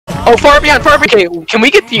Oh, far behind, far behind. Okay, can we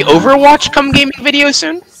get the Overwatch come gaming video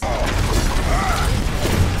soon?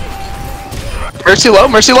 Mercy low,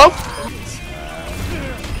 mercy low.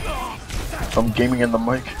 I'm gaming in the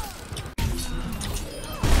mic.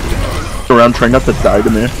 Around trying not to die to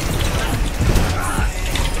me.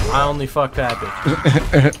 I only fuck that bitch.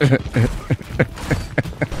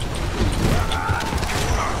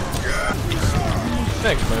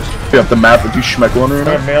 Thanks, Mercy. You have the map if you schmeck one right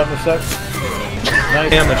now. Me out for a sec. Nice.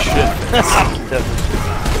 Damn the shit.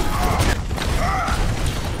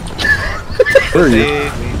 Where are you?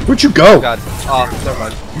 Where'd you go? God. Oh, never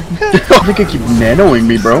mind. I think I keep nanoing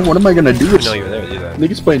me, bro. What am I gonna do? I didn't know you were there, dude. I think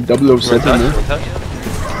it's playing 007, man. Touch?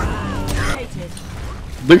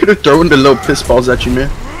 Look at her throwing the little piss balls at you, man.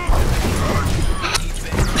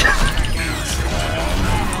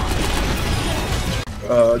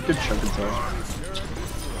 Good chunk of time.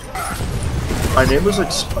 My name was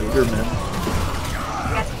like Spider-Man.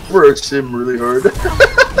 Works him really hard.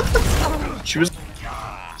 She was...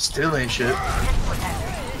 Still ain't shit.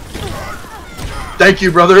 Thank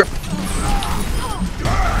you, brother.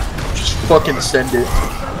 Just fucking send it.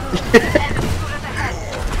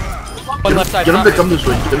 One left side. Get him to come this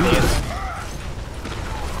way. Get him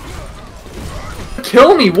to...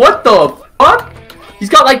 Kill me, what the fuck? He's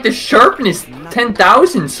got like the sharpness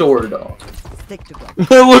 10,000 sword. Look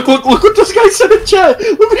what this guy said in chat!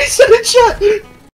 Look what he said in chat!